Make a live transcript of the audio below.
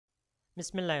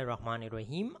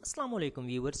बिस्मिल्लाहिर्रहमानिर्रहीम। अस्सलाम वालेकुम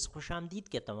व्यूवर्स, खुशामदीद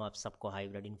कहता हूँ आप सबको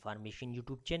हाइब्रिड इन्फॉर्मेशन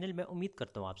यूट्यूब चैनल में। उम्मीद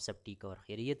करता हूँ आप सब ठीक और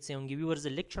खैरियत से होंगे। Viewers,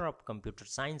 lecture of computer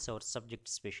science और सब्जेक्ट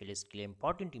स्पेशलिस्ट के लिए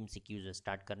इंपॉर्टेंट MCQS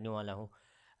स्टार्ट करने वाला हूँ।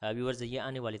 व्यूवर्स, ये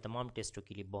आने वाले तमाम टेस्टों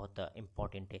के लिए बहुत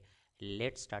इंपॉर्टेंट है।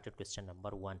 Let's start with question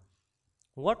number 1।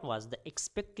 What was the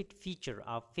expected feature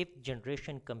of fifth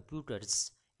generation computers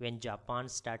when Japan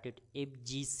started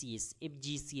FGCS?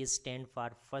 FGCS stand for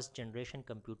First Generation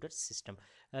Computer System.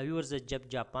 Viewers, जब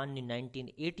जापान ने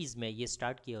 1980s में ये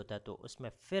स्टार्ट किया होता तो उसमें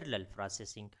parallel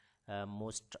processing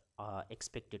most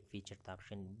expected feature था।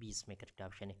 Option B इसमें करेक्ट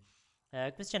ऑप्शन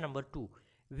है। Question number 2,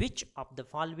 which of the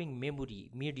following memory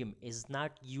medium is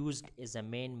not used as a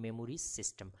main memory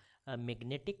system?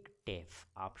 Magnetic tape.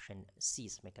 Option C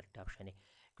इसमें करेक्ट ऑप्शन है।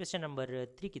 Question number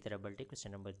 3 की तरफ बढ़ते।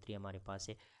 Question number 3 हमारे पास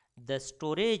है, द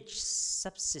स्टोरेज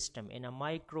सब system in a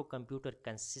micro computer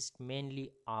consist mainly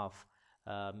of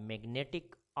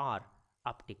magnetic और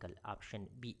optical. Option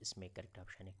B इसमें करेक्ट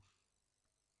ऑप्शन है।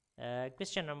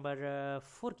 क्वेश्चन नंबर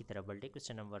 4 की तरफ बढ़ते।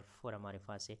 क्वेश्चन नंबर 4 हमारे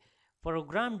पास है,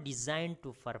 programme design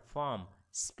to perform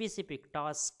specific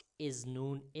task is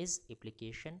known as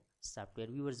application software.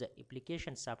 Viewers,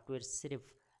 application software सिर्फ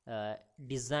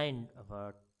design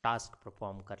task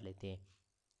perform कर लेते हैं।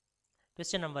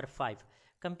 Question number 5,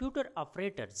 computer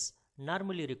operators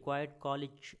normally required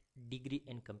college degree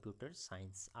in computer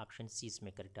science. Option C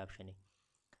इसमें correct option है।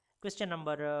 Question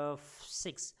number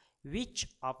 6, which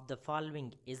of the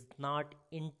following is not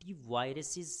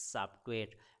antivirus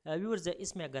software. Viewers,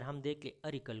 इसमें अगर हम देख ले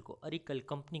अरिकल को, अरिकल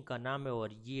कंपनी का नाम है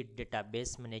और ये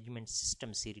डेटाबेस मैनेजमेंट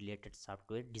सिस्टम से रिलेटेड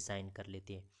सॉफ्टवेयर डिज़ाइन कर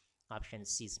लेते हैं। ऑप्शन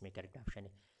सी इसमें करेक्ट ऑप्शन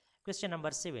है। Question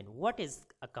number 7, what is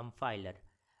a compiler?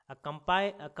 A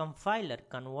compiler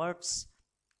converts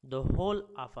the whole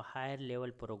of a higher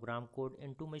level program code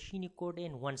into machine code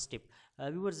in one step.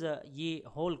 Viewers, ये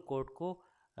whole code को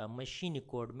machine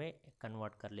code में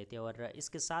convert कर लेते हैं। और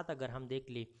इसके साथ अगर हम देख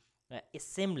ले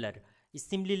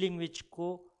असेंबली लैंग्वेज को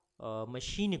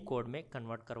मशीन कोड में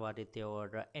कन्वर्ट करवा देते हैं।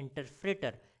 और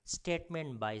interpreter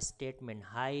statement by statement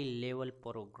high level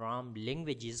programme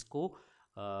languages को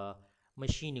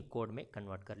मशीन कोड में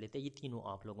कन्वर्ट कर लेते हैं। ये तीनों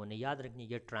आप लोगों ने याद रखनी,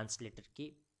 ये ट्रांसलेटर की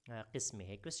किस्म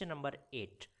है। Question number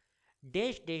 8,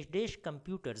 dash dash dash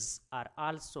computers are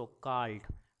also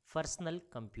called personal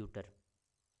computer.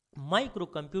 Micro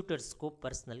computers को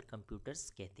पर्सनल कंप्यूटर्स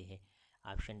कहते हैं।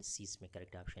 ऑप्शन सी इसमें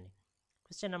करेक्ट ऑप्शन है।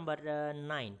 Question number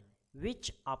 9,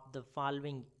 which of the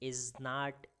following is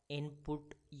not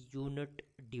input unit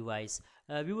device.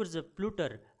 Viewers,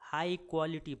 प्लूटर high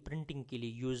quality printing के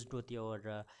लिए use होती है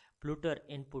और प्लूटर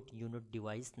इनपुट यूनिट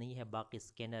डिवाइस नहीं है। बाकी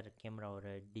स्कैनर, कैमरा और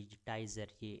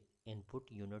डिजिटाइजर ये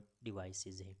इनपुट यूनिट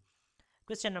डिवाइसेस है।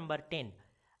 Question number 10,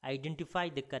 identify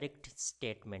the correct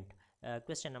statement.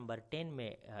 Question number 10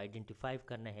 में आइडेंटिफाई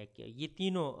करना है कि ये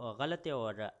तीनों गलत है।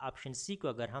 और ऑप्शन सी को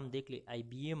अगर हम देख ले,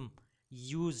 IBM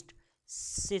used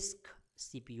six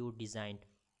CPU design,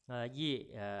 ये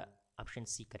ऑप्शन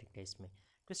सी करेक्ट है इसमें।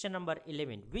 Question number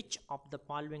 11, which of the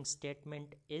following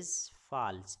statement is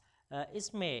false.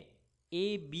 इसमें A,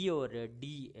 B और D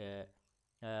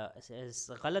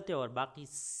गलत है और बाकी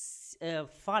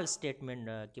फॉल्स स्टेटमेंट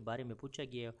के बारे में पूछा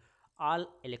गया है। All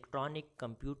electronic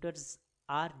computers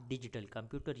are digital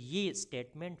computer, ये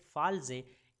स्टेटमेंट फॉल्स है।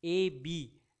 A, B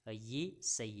ये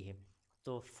सही है।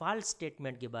 तो फॉल्स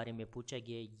स्टेटमेंट के बारे में पूछा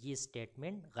गया है, ये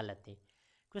स्टेटमेंट गलत है।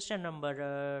 Question number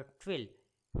 12,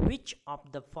 which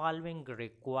of the following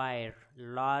require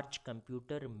large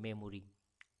computer memory.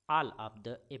 All of the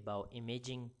above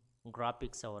imaging,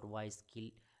 graphics और वॉइस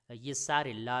स्किल, ये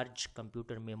सारे large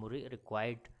computer memory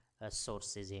required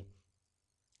sources है।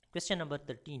 Question number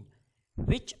 13,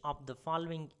 which of the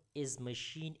following is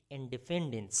machine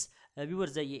independence.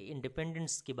 Viewers, ये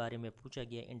independence के बारे में पूछा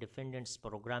गया। इंडिपेंडेंस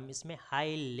प्रोग्राम, इसमें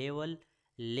high level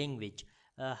language,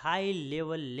 high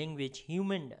level language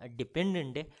human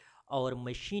dependent है और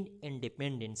मशीन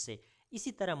इंडिपेंडेंस है।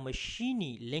 इसी तरह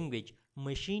मशीनी लैंग्वेज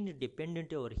मशीन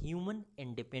डिपेंडेंट है और ह्यूमन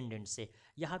इंडिपेंडेंस है।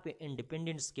 यहाँ पे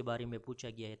इंडिपेंडेंस के बारे में पूछा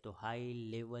गया है, तो हाई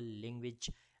लेवल लैंग्वेज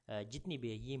जितनी भी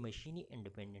है ये मशीनी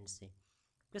इंडिपेंडेंस है।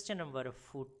 Question number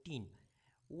 14,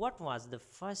 what was the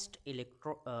first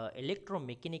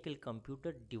electromechanical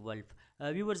computer develop.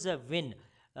 Viewers, win,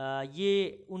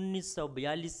 ये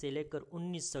 1942 से लेकर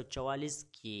 1944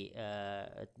 के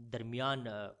दरमियान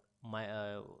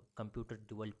कंप्यूटर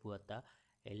डेवलप हुआ था,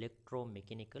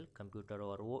 इलेक्ट्रोमैकेनिकल कंप्यूटर,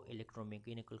 और वो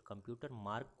इलेक्ट्रोमैकेनिकल कंप्यूटर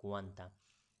मार्क 1 था।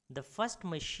 The first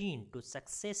machine to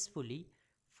successfully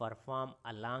perform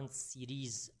a long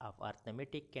series of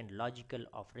arithmetic and logical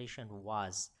operation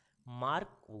was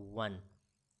mark 1।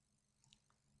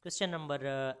 Question number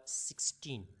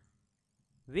 16,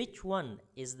 which one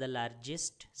is the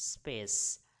largest space,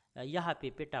 यहाँ पे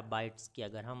petabytes की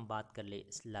अगर हम बात कर ले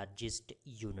लार्जेस्ट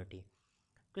यूनिट है।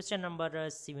 Question number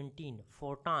 17,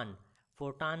 photon,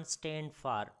 photon stand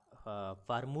for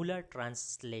formula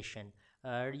translation,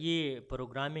 ये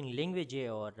प्रोग्रामिंग लैंग्वेज है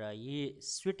और ये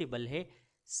सुटेबल है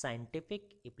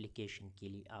साइंटिफिक एप्लीकेशन के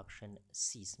लिए। ऑप्शन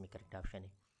सी इसमें करेक्ट ऑप्शन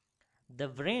है। The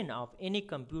brain of any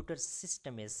computer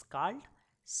system is called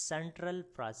central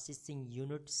processing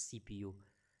unit, CPU।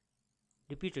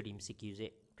 Repeated MCQs है।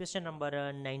 क्वेश्चन नंबर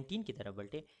 19 की तरफ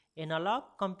बढ़ते। Analogue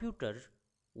computer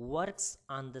works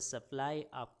on the supply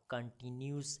of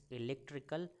continuous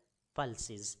electrical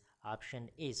pulses. Option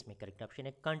A इसमें correct option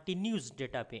है। Continuous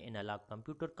data पे analogue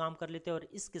computer काम कर लेते हैं और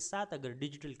इसके साथ अगर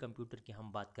डिजिटल कंप्यूटर की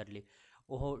हम बात कर ले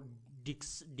वो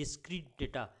डिस्क्रीट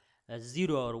डेटा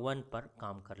 0 और 1 पर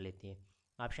काम कर लेते हैं।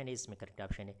 ऑप्शन ए इसमें करेक्ट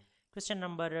ऑप्शन है। Question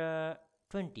number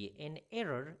 20, an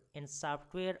error in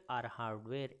software or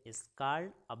hardware is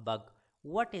called a bug.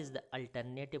 What is the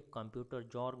alternative computer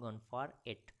jargon for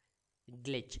it?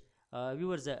 Glitch.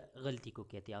 Viewers गलती को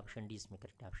कहते हैं। ऑप्शन डी इसमें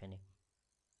करेक्ट ऑप्शन है।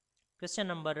 Question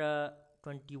number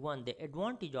 21, the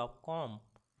advantage of COM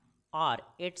are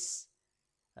its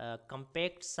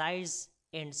compact size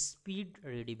and speed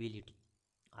readability.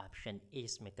 Option A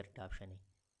इसमें correct option है।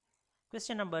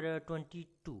 Question number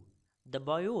 22, the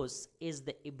BIOS is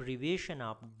the abbreviation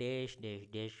of dash dash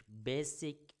dash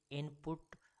basic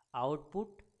input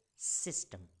output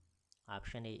system।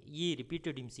 Option है। ये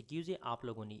repeated MCQs है, आप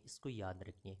लोगों ने इसको याद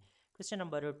रखनी है। Question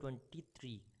number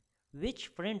 23, which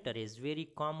printer is very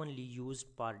commonly used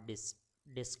for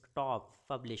desktop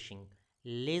publishing?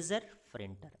 Laser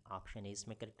printer. Option है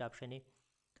इसमें करेक्ट ऑप्शन है।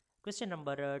 क्वेश्चन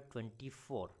नंबर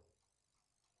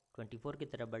 24 की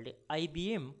तरफ बढ़े।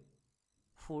 IBM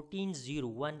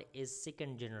 1401 is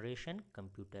second generation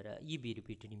computer. ये भी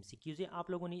रिपीटेड MCQs है, आप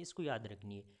लोगों ने इसको याद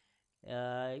रखनी है।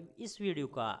 इस वीडियो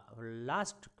का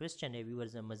लास्ट क्वेश्चन है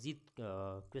व्यूअर्स, मज़ीद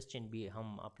क्वेश्चन भी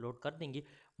हम अपलोड कर देंगे।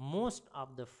 Most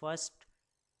of the first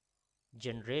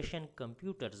generation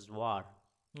computers war.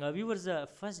 Viewers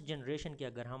first generation की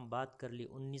अगर हम बात कर ले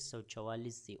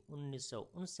 1944 से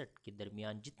 1959 के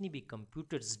दरमियान जितनी भी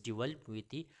कंप्यूटर्स डेवलप हुई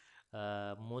थी,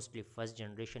 मोस्टली फर्स्ट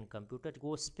जनरेशन कंप्यूटर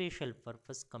वो स्पेशल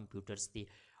पर्पस कंप्यूटर्स थी।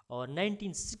 और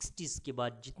 1960s के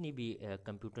बाद जितनी भी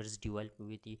कंप्यूटर्स डेवलप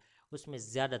हुई थी उसमें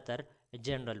ज़्यादातर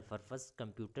जनरल पर्पस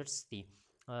कंप्यूटर्स थी।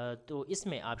 तो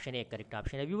इसमें ऑप्शन ए करेक्ट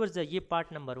ऑप्शन है। व्यूअर्स ये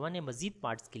पार्ट नंबर 1 है। मज़ीद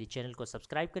पार्ट्स के लिए चैनल को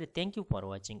सब्सक्राइब करें। Thank you for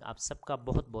watching. आप सबका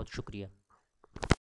बहुत बहुत शुक्रिया।